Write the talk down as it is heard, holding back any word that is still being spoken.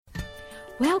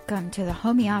Welcome to the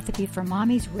Homeopathy for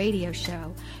Mommies radio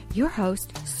show. Your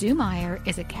host, Sue Meyer,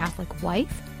 is a Catholic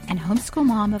wife and homeschool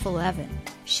mom of 11.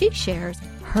 She shares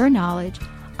her knowledge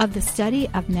of the study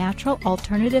of natural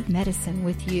alternative medicine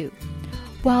with you.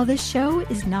 While this show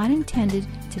is not intended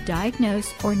to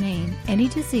diagnose or name any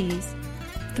disease,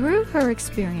 through her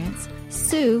experience,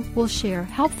 Sue will share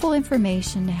helpful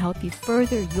information to help you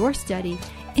further your study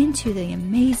into the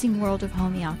amazing world of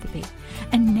homeopathy.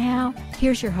 And now,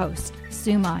 here's your host,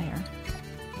 Sue Meyer.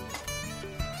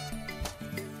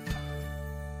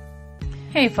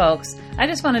 Hey folks, I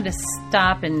just wanted to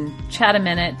stop and chat a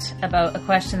minute about a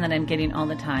question that I'm getting all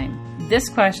the time. This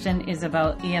question is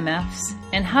about EMFs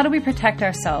and how do we protect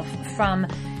ourselves from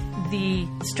the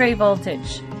stray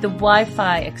voltage, the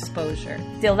Wi-Fi exposure,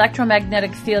 the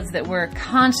electromagnetic fields that we're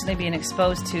constantly being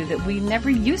exposed to that we never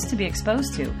used to be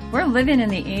exposed to. We're living in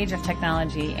the age of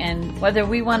technology, and whether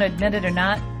we want to admit it or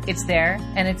not, it's there,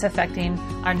 and it's affecting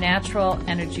our natural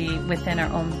energy within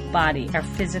our own body, our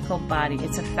physical body.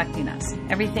 It's affecting us.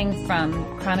 Everything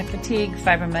from chronic fatigue,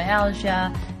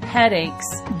 fibromyalgia, headaches,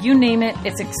 you name it,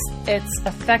 it's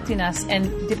affecting us.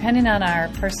 And depending on our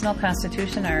personal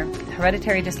constitution, our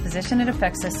hereditary disposition, it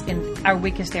affects us in our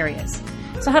weakest areas.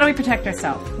 So how do we protect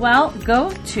ourselves? Well, go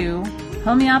to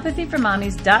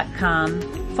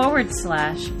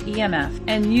homeopathyformommies.com/EMF,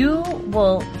 and you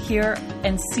will hear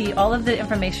and see all of the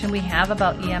information we have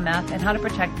about EMF and how to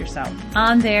protect yourself.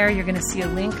 On there, you're going to see a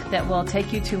link that will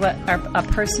take you to a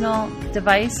personal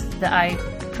device that I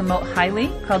promote highly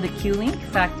called the Q-Link.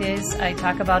 Fact is, I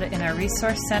talk about it in our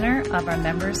resource center of our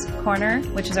members corner,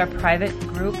 which is our private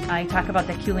group. I talk about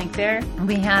the Q-Link there.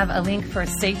 We have a link for a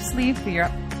safe sleeve for your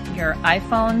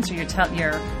iPhones or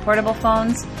your portable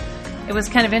phones. It was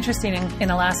kind of interesting in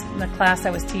the class I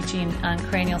was teaching on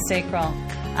cranial sacral.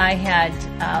 I had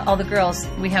all the girls.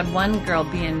 We had one girl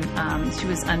she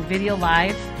was on video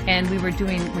live, and we were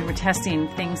testing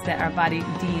things that our body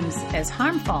deems as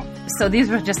harmful. So these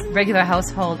were just regular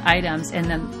household items. And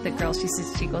then the girl,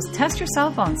 she goes, test your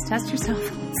cell phones.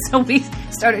 So we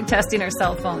started testing our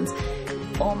cell phones.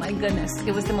 Oh my goodness,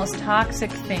 it was the most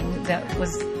toxic thing that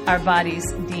was our bodies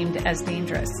deemed as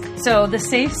dangerous. So the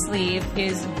safe sleeve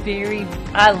is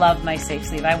I love my safe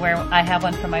sleeve. I have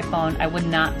one for my phone. I would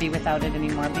not be without it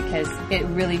anymore because it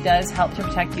really does help to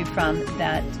protect you from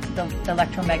the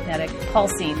electromagnetic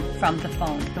pulsing from the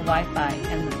phone, the Wi-Fi,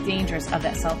 and the dangers of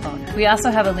that cell phone. We also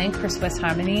have a link for Swiss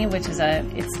Harmony, which is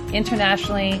it's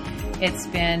internationally, it's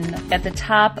been at the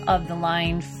top of the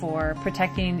line for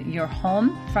protecting your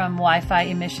home from Wi-Fi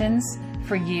emissions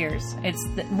for years. It's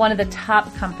one of the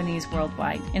top companies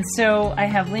worldwide. And so I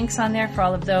have links on there for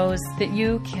all of those that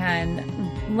you can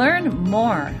learn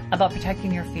more about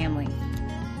protecting your family.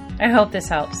 I hope this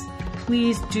helps.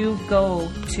 Please do go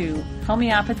to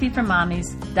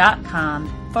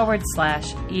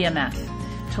homeopathyformommies.com/EMF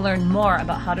to learn more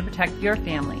about how to protect your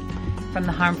family from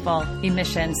the harmful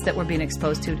emissions that we're being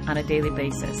exposed to on a daily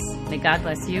basis. May God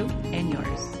bless you and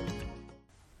yours.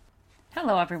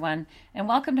 Hello, everyone, and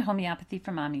welcome to Homeopathy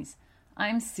for Mommies.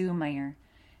 I'm Sue Meyer.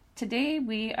 Today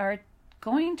we are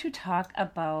going to talk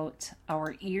about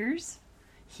our ears,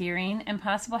 hearing, and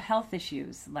possible health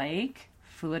issues like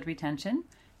fluid retention,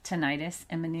 tinnitus,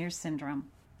 and Meniere's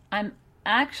syndrome. I'm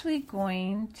actually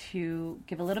going to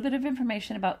give a little bit of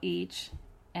information about each,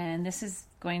 and this is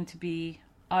going to be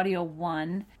audio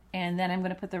 1, and then I'm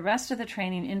going to put the rest of the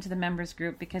training into the members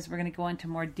group because we're going to go into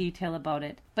more detail about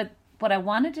it. But what I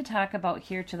wanted to talk about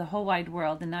here to the whole wide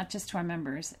world, and not just to our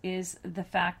members, is the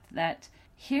fact that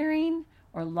hearing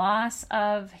or loss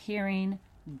of hearing,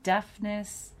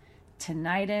 deafness,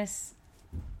 tinnitus,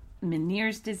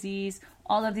 Meniere's disease,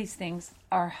 all of these things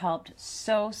are helped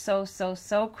so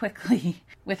quickly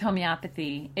with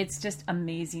homeopathy. It's just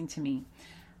amazing to me.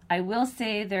 I will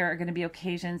say there are going to be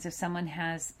occasions if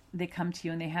they come to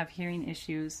you and they have hearing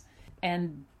issues,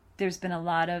 and there's been a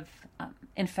lot of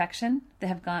infection that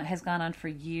has gone on for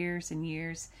years and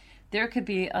years. There could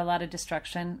be a lot of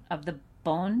destruction of the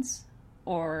bones,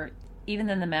 or even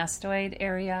in the mastoid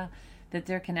area, that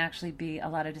there can actually be a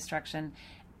lot of destruction,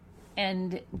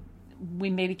 and we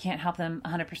maybe can't help them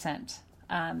 100%,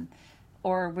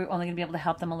 or we're only going to be able to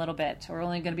help them a little bit, or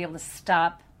only going to be able to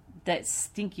stop that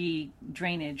stinky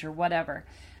drainage or whatever.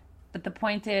 But the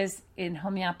point is, in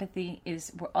homeopathy,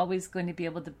 is we're always going to be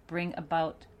able to bring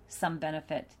about some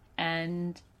benefit.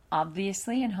 And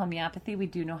obviously, in homeopathy, we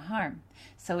do no harm.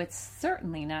 So it's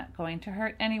certainly not going to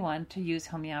hurt anyone to use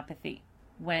homeopathy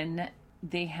when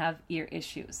they have ear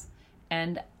issues.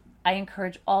 And I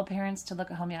encourage all parents to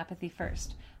look at homeopathy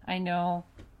first. I know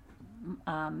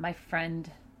my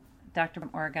friend, Dr. from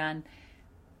Oregon,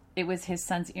 it was his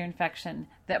son's ear infection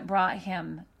that brought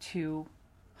him to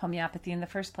homeopathy in the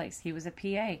first place. He was a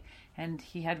PA, and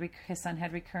his son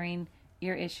had recurring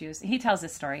ear issues. He tells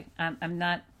this story. I'm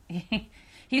not.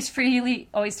 He's freely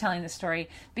always telling the story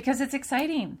because it's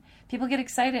exciting. People get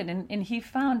excited, and he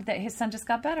found that his son just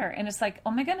got better, and it's like,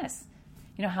 oh my goodness,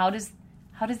 how does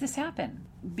this happen?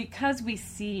 Because we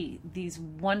see these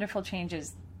wonderful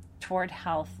changes toward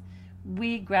health,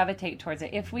 we gravitate towards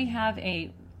it. If we have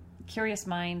a curious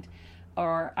mind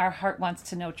or our heart wants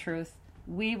to know truth,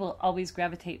 we will always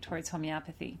gravitate towards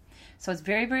homeopathy. So it's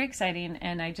very, very exciting,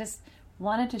 and I just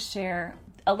wanted to share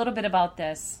a little bit about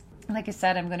this. Like I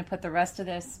said, I'm going to put the rest of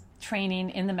this training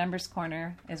in the Members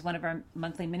Corner as one of our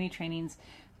monthly mini trainings,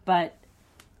 but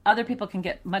other people can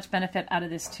get much benefit out of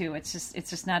this too. It's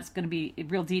just not going to be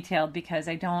real detailed because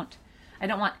I don't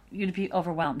want you to be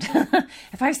overwhelmed.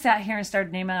 If I sat here and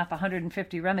started naming off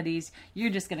 150 remedies,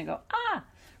 you're just going to go,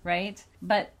 right?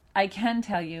 But I can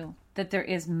tell you that there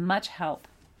is much help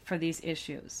for these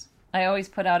issues. I always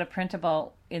put out a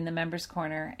printable in the Members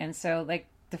Corner, and so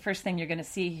the first thing you're going to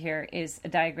see here is a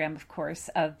diagram, of course,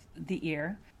 of the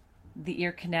ear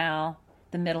canal,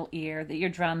 the middle ear, the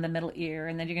eardrum, the middle ear,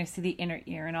 and then you're going to see the inner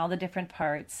ear and all the different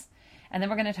parts. And then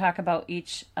we're going to talk about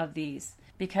each of these,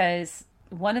 because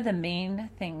one of the main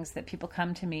things that people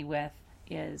come to me with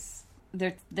is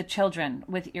the children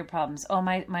with ear problems. Oh,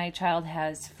 my child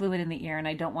has fluid in the ear and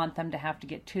I don't want them to have to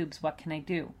get tubes. What can I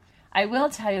do? I will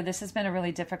tell you, this has been a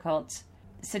really difficult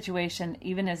situation.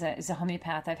 Even as a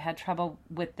homeopath, I've had trouble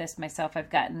with this myself.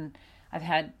 I've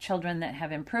had children that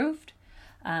have improved,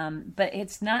 but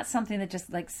it's not something that just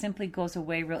simply goes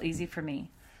away real easy for me.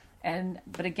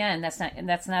 But again, that's not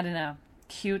an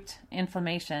acute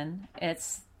inflammation.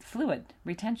 It's fluid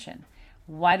retention.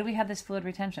 Why do we have this fluid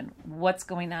retention? What's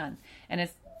going on?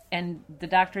 And the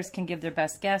doctors can give their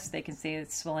best guess. They can say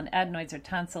it's swollen adenoids or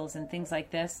tonsils and things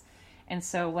like this. And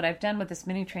so what I've done with this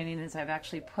mini training is I've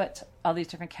actually put all these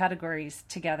different categories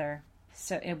together,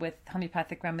 so with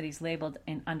homeopathic remedies labeled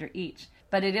under each.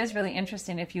 But it is really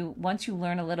interesting once you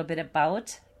learn a little bit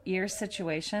about ear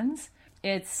situations,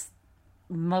 it's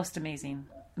most amazing,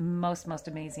 most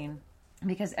amazing,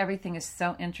 because everything is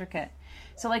so intricate.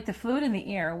 So like the fluid in the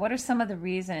ear, what are some of the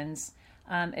reasons?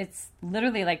 It's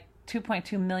literally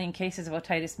 2.2 million cases of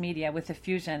otitis media with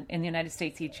effusion in the United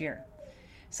States each year.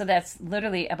 So that's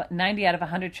literally about 90 out of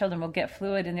 100 children will get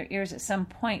fluid in their ears at some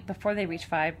point before they reach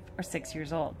 5 or 6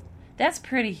 years old. That's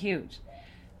pretty huge.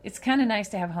 It's kind of nice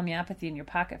to have homeopathy in your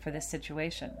pocket for this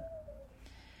situation.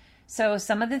 So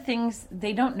some of the things,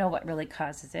 they don't know what really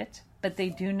causes it, but they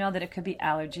do know that it could be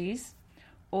allergies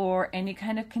or any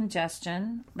kind of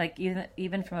congestion, like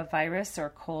even from a virus or a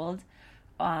cold,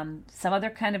 some other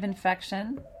kind of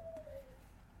infection,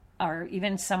 or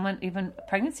even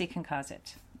pregnancy can cause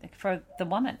it for the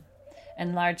woman.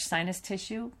 Enlarged sinus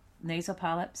tissue, nasal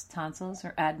polyps, tonsils,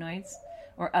 or adenoids,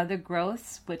 or other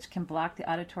growths which can block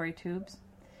the auditory tubes.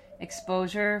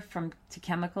 Exposure to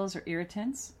chemicals or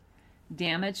irritants.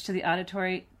 Damage to the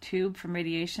auditory tube from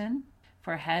radiation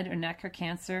for head or neck or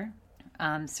cancer.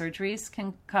 Surgeries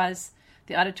can cause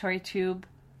the auditory tube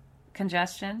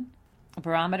congestion.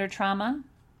 Barometer trauma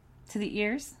to the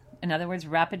ears. In other words,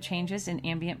 rapid changes in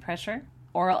ambient pressure.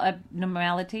 Oral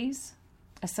abnormalities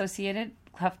associated,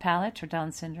 cleft palate or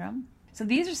Down syndrome. So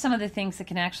these are some of the things that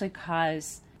can actually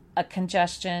cause a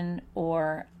congestion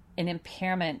or an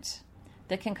impairment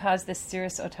that can cause this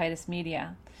serous otitis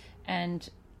media. And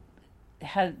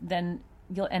then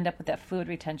you'll end up with that fluid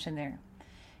retention there.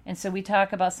 And so we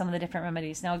talk about some of the different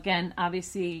remedies. Now, again,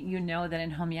 obviously, you know that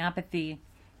in homeopathy,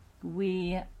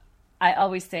 I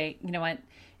always say, you know what,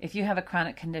 if you have a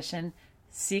chronic condition,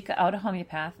 seek out a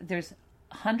homeopath. There's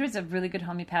hundreds of really good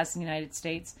homeopaths in the United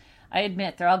States. I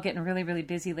admit they're all getting really, really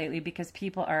busy lately because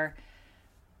people are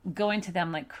going to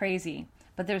them like crazy.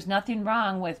 But there's nothing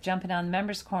wrong with jumping on the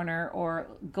Members Corner or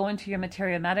going to your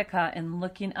Materia Medica and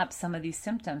looking up some of these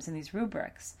symptoms and these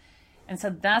rubrics. And so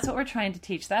that's what we're trying to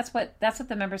teach. That's what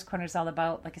the Members Corner is all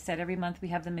about. Like I said, every month we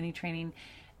have the mini training,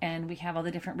 and we have all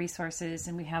the different resources,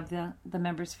 and we have the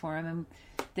members forum, and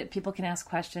that people can ask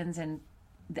questions, and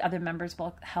the other members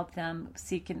will help them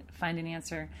seek and find an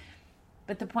answer.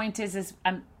 But the point is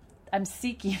I'm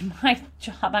seeking, my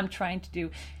job I'm trying to do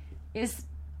is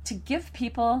to give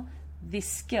people the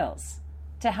skills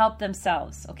to help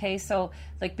themselves. Okay, so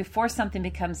like before something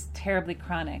becomes terribly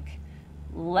chronic,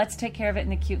 let's take care of it in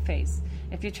the acute phase.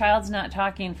 If your child's not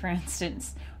talking, for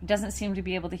instance, doesn't seem to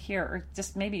be able to hear, or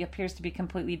just maybe appears to be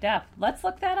completely deaf, let's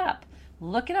look that up.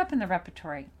 Look it up in the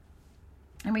repertory.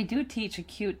 And we do teach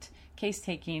acute case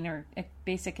taking or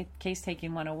basic case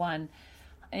taking 101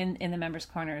 in the Members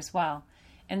Corner as well.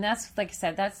 And that's, like I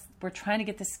said, we're trying to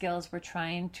get the skills. We're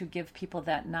trying to give people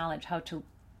that knowledge, how to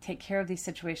take care of these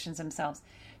situations themselves.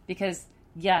 Because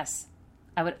yes,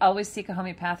 I would always seek a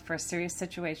homeopath for a serious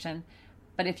situation.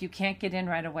 But if you can't get in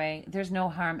right away, there's no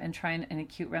harm in trying an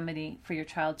acute remedy for your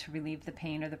child to relieve the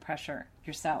pain or the pressure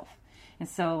yourself. And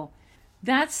so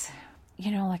that's,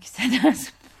 like I said,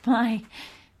 that's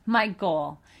my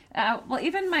goal. Well,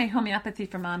 even my Homeopathy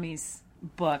for Mommies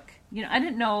book, I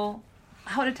didn't know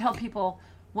how to tell people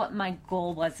what my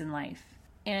goal was in life.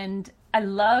 And I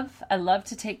love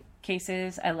to take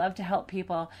cases. I love to help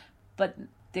people. But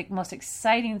the most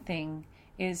exciting thing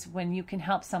is when you can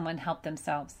help someone help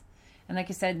themselves. And like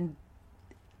I said,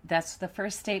 that's the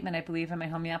first statement, I believe, in my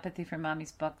Homeopathy for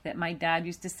Mommies book that my dad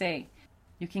used to say.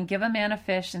 You can give a man a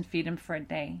fish and feed him for a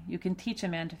day. You can teach a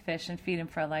man to fish and feed him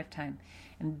for a lifetime.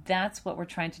 And that's what we're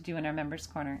trying to do in our Members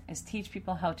Corner, is teach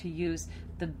people how to use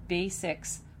the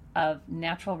basics of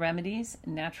natural remedies,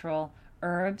 natural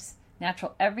herbs,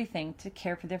 natural everything to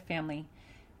care for their family.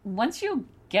 Once you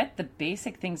get the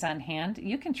basic things on hand,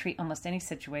 you can treat almost any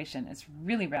situation. It's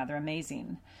really rather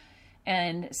amazing.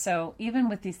 And so even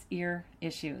with these ear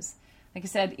issues, like I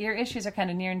said, ear issues are kind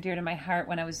of near and dear to my heart.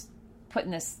 When I was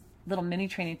putting this little mini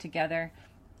training together,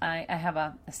 I have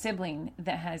a sibling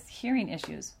that has hearing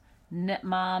issues.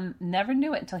 Mom never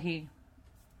knew it until he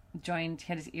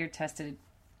had his ear tested.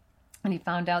 And he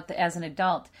found out that as an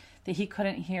adult that he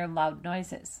couldn't hear loud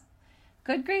noises.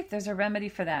 Good grief, there's a remedy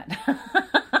for that.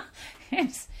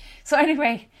 So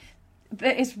anyway,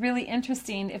 it's really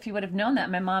interesting. If you would have known that,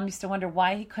 my mom used to wonder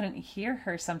why he couldn't hear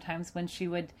her sometimes when she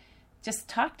would just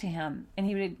talk to him, and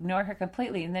he would ignore her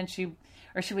completely. And then she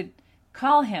would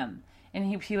call him,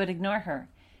 and he would ignore her.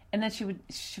 And then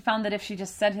she found that if she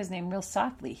just said his name real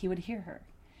softly, he would hear her.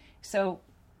 So,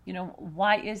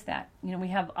 why is that? We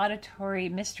have auditory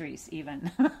mysteries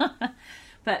even.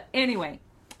 But anyway,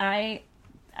 I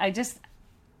just,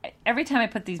 every time I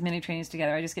put these mini trainings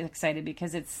together, I just get excited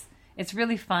because it's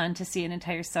really fun to see an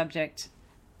entire subject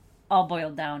all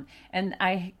boiled down. And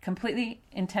I completely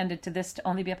intended this to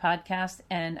only be a podcast.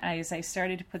 And as I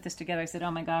started to put this together, I said,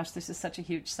 oh my gosh, this is such a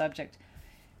huge subject.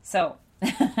 So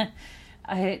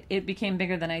it became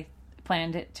bigger than I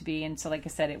planned it to be. And so, like I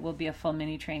said, it will be a full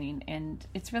mini training. And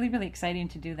it's really, really exciting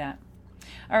to do that.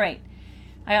 All right.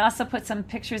 I also put some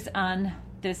pictures on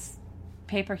this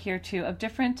paper here too of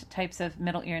different types of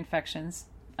middle ear infections.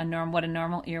 What a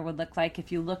normal ear would look like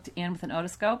if you looked in with an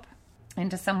otoscope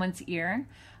into someone's ear,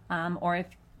 or if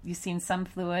you've seen some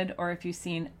fluid, or if you've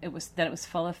seen it was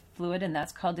full of fluid, and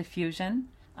that's called diffusion.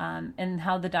 And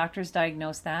how the doctors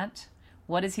diagnose that.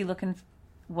 What is he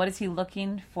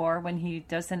looking for when he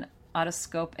does an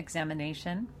otoscope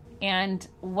examination? And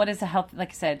what is a healthy?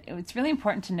 Like I said, it's really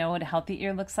important to know what a healthy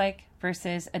ear looks like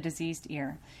versus a diseased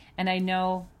ear. And I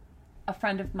know a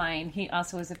friend of mine, he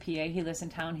also is a PA, he lives in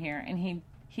town here, and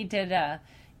he did a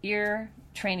ear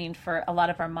training for a lot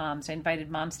of our moms. I invited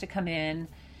moms to come in,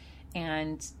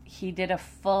 and he did a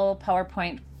full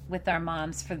PowerPoint with our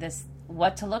moms for this,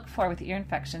 what to look for with ear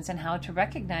infections and how to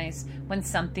recognize when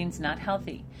something's not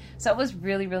healthy. So it was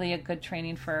really, really a good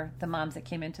training for the moms that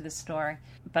came into the store,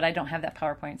 but I don't have that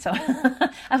PowerPoint. So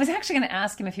I was actually going to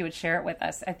ask him if he would share it with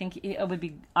us. I think it would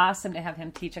be awesome to have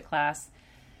him teach a class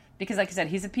because, like I said,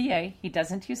 he's a PA. He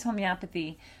doesn't use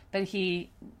homeopathy, but he's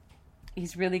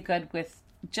really good with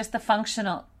just the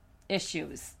functional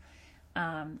issues.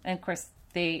 And of course,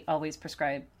 they always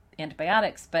prescribe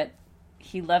antibiotics, but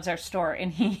he loves our store,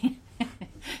 and he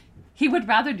would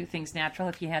rather do things natural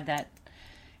if he had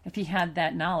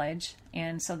that knowledge.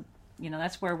 And so,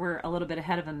 that's where we're a little bit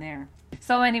ahead of him there.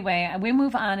 So anyway, we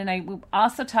move on, and I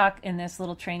also talk in this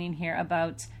little training here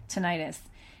about tinnitus.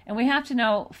 And we have to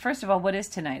know, first of all, what is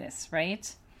tinnitus,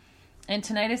 right? And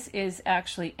tinnitus is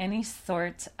actually any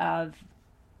sort of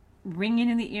ringing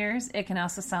in the ears. It can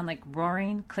also sound like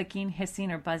roaring, clicking,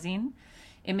 hissing, or buzzing.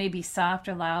 It may be soft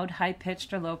or loud,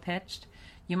 high-pitched or low-pitched.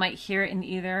 You might hear it in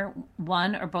either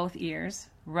one or both ears.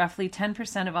 Roughly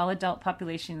 10% of all adult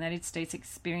population in the United States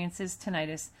experiences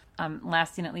tinnitus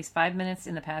lasting at least 5 minutes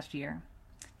in the past year.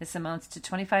 This amounts to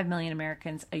 25 million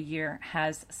Americans a year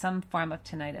has some form of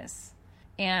tinnitus.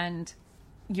 And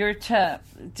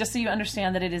just so you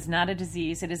understand that it is not a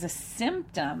disease, it is a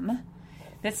symptom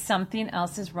that something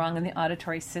else is wrong in the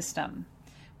auditory system,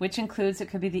 which includes, it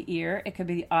could be the ear, it could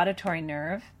be the auditory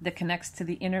nerve that connects to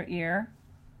the inner ear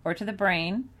or to the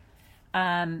brain,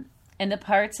 and the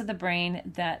parts of the brain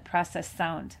that process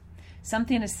sound.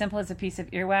 Something as simple as a piece of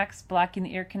earwax blocking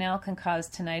the ear canal can cause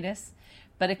tinnitus,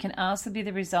 but it can also be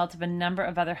the result of a number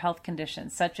of other health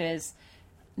conditions, such as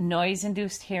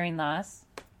noise-induced hearing loss,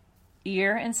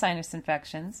 ear and sinus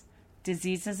infections,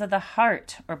 diseases of the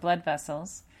heart or blood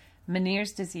vessels,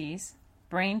 Meniere's disease,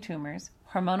 brain tumors,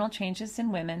 hormonal changes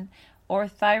in women, or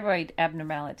thyroid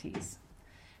abnormalities.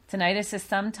 Tinnitus is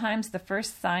sometimes the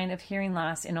first sign of hearing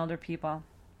loss in older people.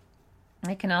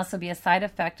 It can also be a side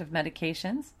effect of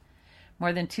medications.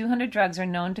 More than 200 drugs are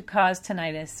known to cause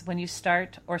tinnitus when you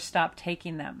start or stop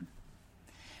taking them.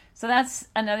 So that's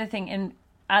another thing. And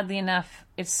oddly enough,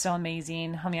 it's so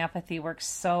amazing. Homeopathy works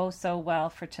so well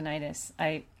for tinnitus.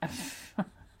 I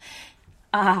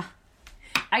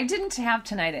didn't have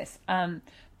tinnitus,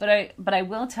 but I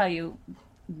will tell you,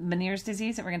 Meniere's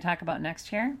disease that we're going to talk about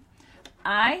next year.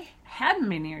 I had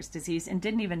Meniere's disease and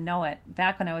didn't even know it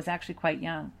back when I was actually quite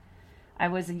young. I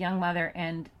was a young mother,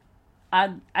 and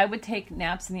I would take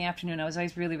naps in the afternoon. I was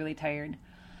always really, really tired.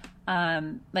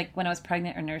 Like when I was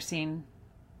pregnant or nursing,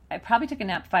 I probably took a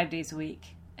nap 5 days a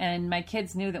week. And my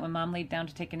kids knew that when mom laid down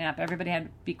to take a nap, everybody had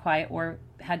to be quiet or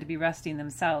had to be resting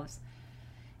themselves.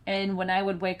 And when I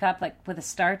would wake up, like with a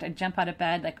start, I'd jump out of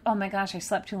bed, like, oh my gosh, I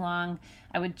slept too long.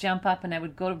 I would jump up and I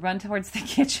would go to run towards the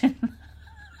kitchen.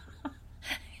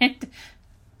 And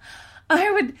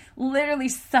I would literally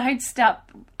sidestep,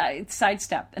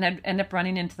 and I'd end up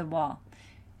running into the wall.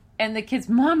 And the kids,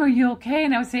 Mom, are you okay?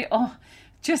 And I would say, oh,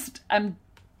 I'm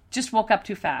just woke up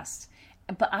too fast.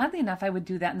 But oddly enough, I would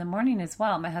do that in the morning as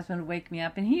well. My husband would wake me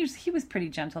up, and he was pretty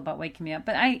gentle about waking me up.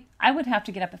 But I would have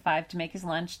to get up at 5 to make his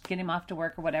lunch, get him off to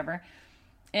work or whatever.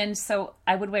 And so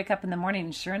I would wake up in the morning,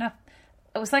 and sure enough,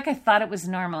 it was like I thought it was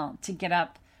normal to get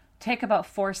up, take about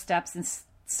 4 steps, and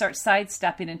start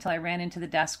sidestepping until I ran into the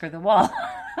desk or the wall.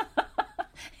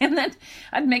 And then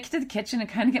I'd make it to the kitchen and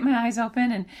kind of get my eyes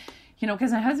open, and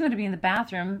because my husband would be in the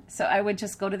bathroom, so I would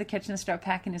just go to the kitchen and start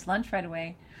packing his lunch right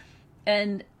away.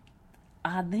 And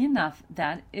oddly enough,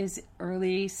 that is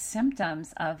early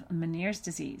symptoms of Meniere's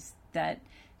disease, that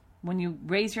when you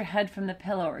raise your head from the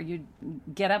pillow or you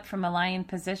get up from a lying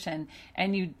position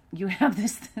and you have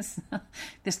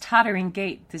this tottering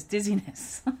gait, this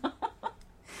dizziness.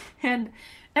 And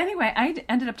anyway, I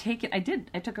ended up I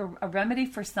took a remedy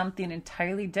for something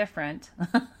entirely different.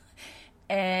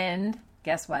 And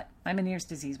guess what? My Meniere's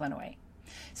disease went away.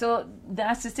 So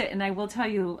that's just it. And I will tell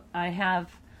you, I have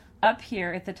up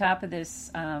here at the top of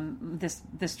this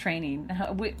this training,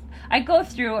 I go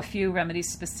through a few remedies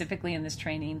specifically in this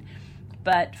training,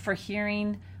 but for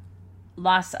hearing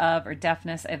loss of or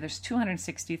deafness, there's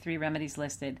 263 remedies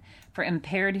listed. For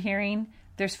impaired hearing,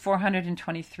 there's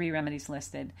 423 remedies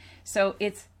listed. So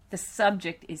the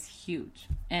subject is huge.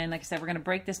 And like I said, we're going to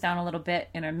break this down a little bit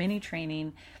in our mini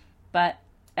training, but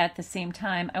at the same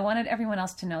time, I wanted everyone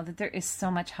else to know that there is so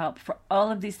much help for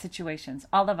all of these situations,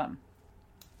 all of them.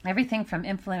 Everything from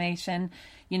inflammation,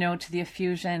 to the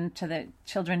effusion, to the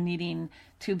children needing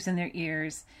tubes in their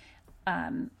ears,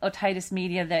 otitis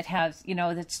media that has,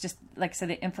 that's just, like I said,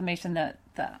 the inflammation, the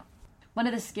one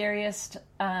of the scariest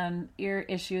ear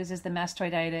issues is the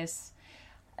mastoiditis.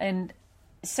 And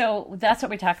so that's what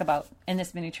we talk about in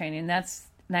this mini training.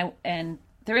 And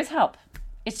there is help.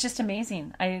 It's just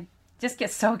amazing. I just get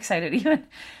so excited,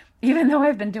 even though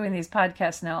I've been doing these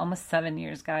podcasts now almost 7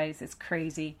 years, guys. It's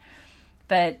crazy.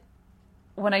 But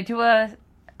when I do a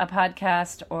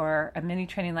podcast or a mini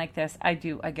training like this, I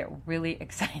get really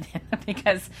excited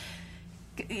because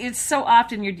it's so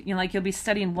often you'll be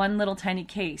studying one little tiny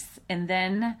case, and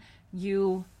then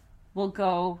you will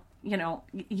go, you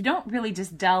don't really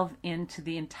just delve into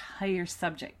the entire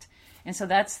subject. And so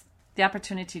that's the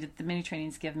opportunity that the mini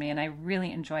trainings give me, and I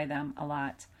really enjoy them a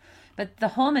lot. But the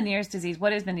whole Meniere's disease,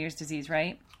 what is Meniere's disease,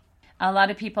 right? A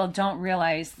lot of people don't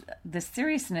realize the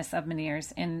seriousness of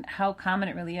Meniere's and how common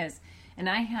it really is. And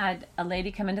I had a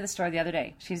lady come into the store the other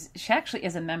day. She actually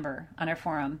is a member on our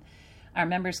forum, our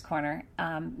members corner.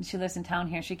 She lives in town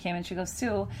here. She came and she goes,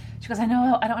 Sue, I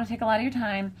know I don't want to take a lot of your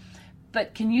time,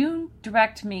 but can you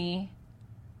direct me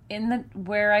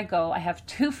where I go? I have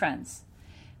 2 friends.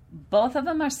 Both of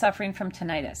them are suffering from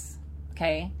tinnitus.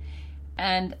 Okay.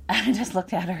 And I just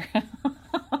looked at her.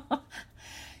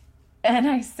 And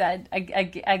I said,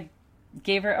 I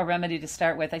gave her a remedy to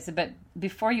start with. I said, but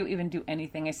before you even do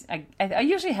anything, I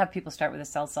usually have people start with a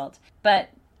cell salt, but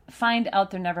find out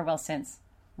they're never well since.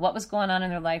 What was going on in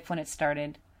their life when it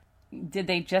started? Did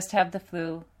they just have the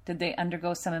flu? Did they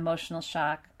undergo some emotional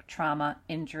shock, trauma,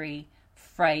 injury,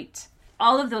 fright?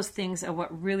 All of those things are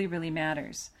what really, really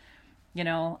matters,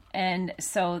 And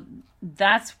so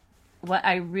that's what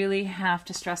I really have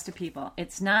to stress to people.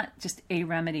 It's not just a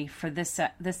remedy for this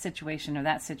situation or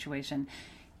that situation.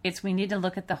 We need to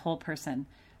look at the whole person.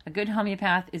 A good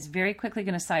homeopath is very quickly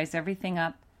going to size everything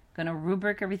up, going to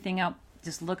rubric everything out,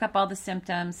 just look up all the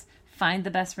symptoms, find the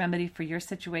best remedy for your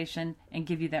situation, and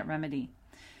give you that remedy.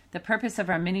 The purpose of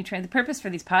our the purpose for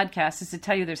these podcasts is to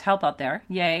tell you there's help out there.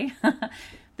 Yay.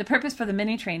 The purpose for the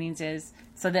mini trainings is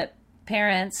so that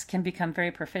parents can become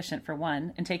very proficient, for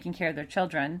one, in taking care of their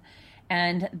children,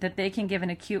 and that they can give an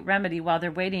acute remedy while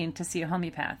they're waiting to see a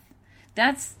homeopath.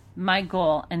 That's my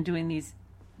goal in doing these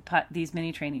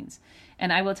mini trainings.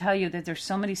 And I will tell you that there's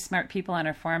so many smart people on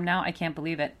our forum now, I can't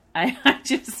believe it.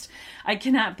 I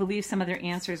cannot believe some of their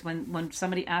answers when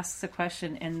somebody asks a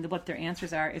question and what their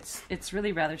answers are. It's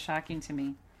really rather shocking to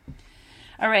me.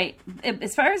 All right,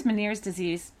 as far as Meniere's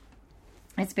disease,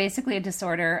 it's basically a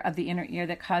disorder of the inner ear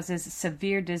that causes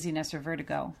severe dizziness or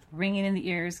vertigo. Ringing in the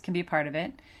ears can be part of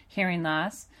it, hearing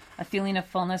loss, a feeling of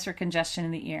fullness or congestion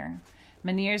in the ear.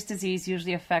 Meniere's disease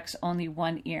usually affects only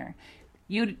one ear.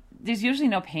 There's usually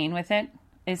no pain with it,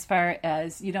 as far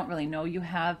as you don't really know you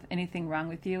have anything wrong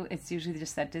with you. It's usually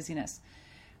just that dizziness.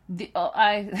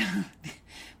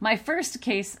 My first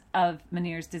case of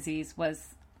Meniere's disease was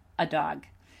a dog.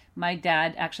 My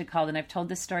dad actually called, and I've told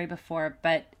this story before,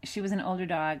 but she was an older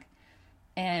dog,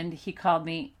 and he called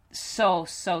me so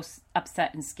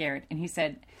upset and scared. And he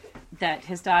said that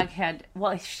his dog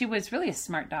she was really a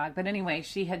smart dog, but anyway,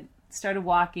 she had started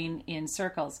walking in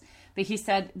circles. But he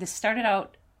said this started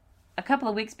out a couple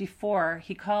of weeks before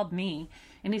he called me,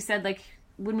 and he said, like,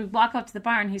 when we walk up to the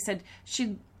barn, he said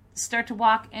she'd start to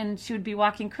walk and she would be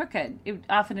walking crooked,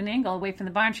 off at an angle away from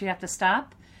the barn. She'd have to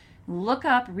stop, look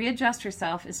up, readjust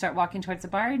herself, and start walking towards the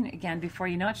barn again. Before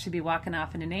you know it, she'd be walking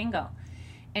off at an angle.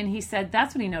 And he said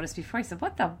that's what he noticed before. He said,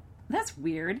 that's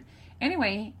weird.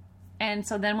 Anyway, and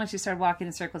so then when she started walking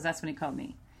in circles, that's when he called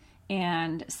me.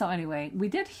 And so anyway,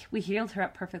 we healed her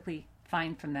up perfectly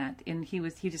fine from that. And he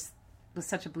just was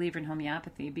such a believer in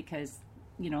homeopathy because,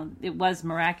 it was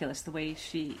miraculous the way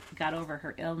she got over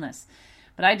her illness.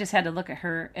 But I just had to look at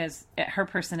her at her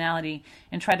personality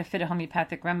and try to fit a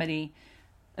homeopathic remedy,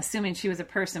 assuming she was a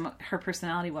person, what her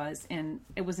personality was, and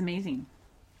it was amazing.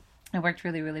 It worked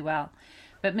really, really well.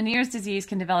 But Meniere's disease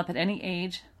can develop at any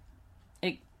age.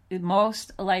 It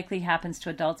most likely happens to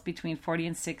adults between 40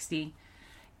 and 60.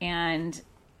 And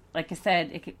like I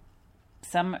said,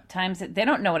 sometimes they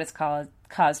don't know what it's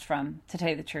caused from, to tell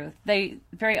you the truth. They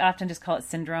very often just call it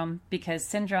syndrome, because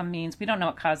syndrome means we don't know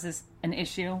what causes an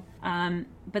issue.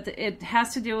 But it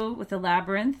has to do with the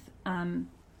labyrinth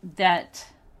that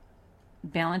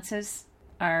balances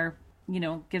our,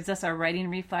 gives us our writing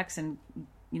reflex, and,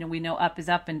 we know up is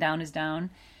up and down is down.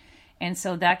 And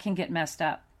so that can get messed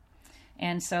up.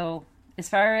 And so as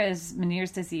far as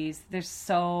Meniere's disease, there's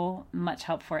so much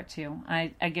help for it too.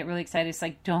 I get really excited. It's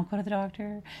like, don't go to the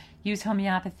doctor, use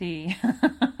homeopathy.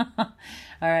 All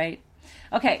right.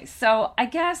 Okay. So I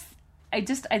guess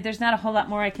there's not a whole lot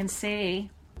more I can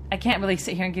say. I can't really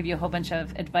sit here and give you a whole bunch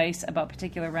of advice about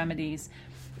particular remedies,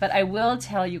 but I will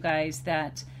tell you guys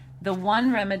that the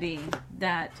one remedy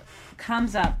that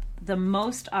comes up the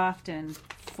most often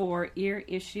for ear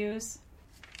issues,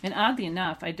 and oddly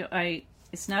enough,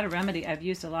 it's not a remedy I've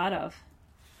used a lot of,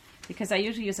 because I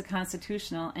usually use a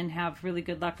constitutional and have really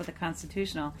good luck with a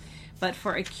constitutional. But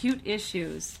for acute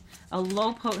issues, a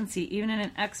low potency, even in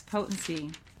an X potency,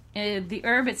 the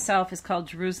herb itself is called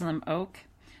Jerusalem oak,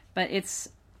 but it's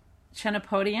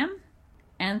Chenopodium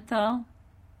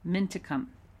anthelminticum.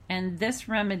 And this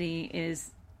remedy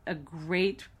is a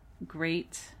great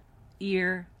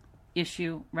ear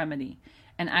issue remedy.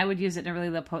 And I would use it in a really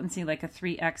low potency, like a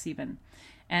 3X even.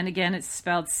 And again, it's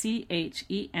spelled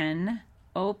Chenopodium.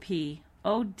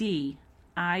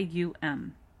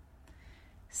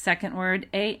 Second word,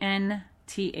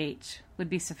 ANTH would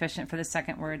be sufficient for the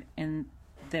second word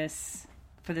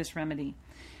for this remedy.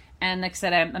 And like I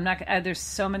said, I'm not. There's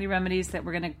so many remedies that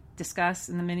we're going to discuss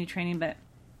in the mini training, but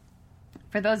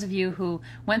for those of you who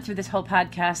went through this whole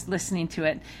podcast listening to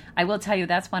it, I will tell you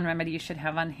that's one remedy you should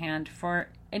have on hand for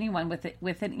anyone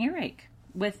with an earache,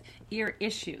 with ear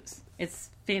issues. It's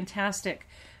fantastic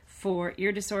for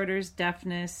ear disorders,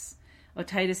 deafness,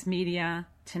 otitis media,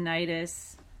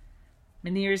 tinnitus,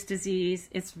 Meniere's disease.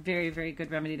 It's very, very good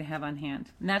remedy to have on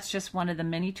hand. And that's just one of the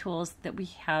many tools that we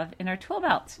have in our tool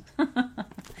belt.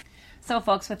 So,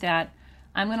 folks, with that,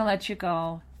 I'm going to let you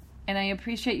go. And I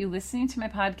appreciate you listening to my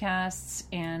podcasts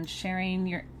and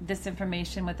sharing this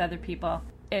information with other people.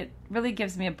 It really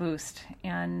gives me a boost.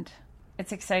 And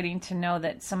it's exciting to know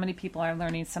that so many people are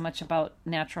learning so much about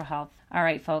natural health. All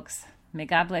right, folks. May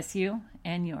God bless you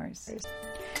and yours.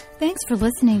 Thanks for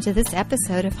listening to this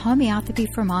episode of Homeopathy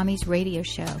for Mommies radio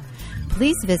show.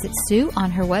 Please visit Sue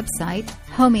on her website,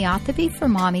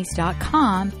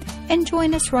 homeopathyformommies.com, and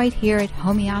join us right here at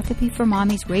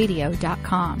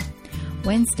homeopathyformommiesradio.com.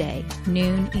 Wednesday,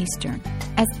 noon Eastern.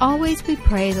 As always, we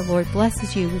pray the Lord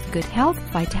blesses you with good health,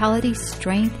 vitality,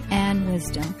 strength, and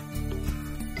wisdom.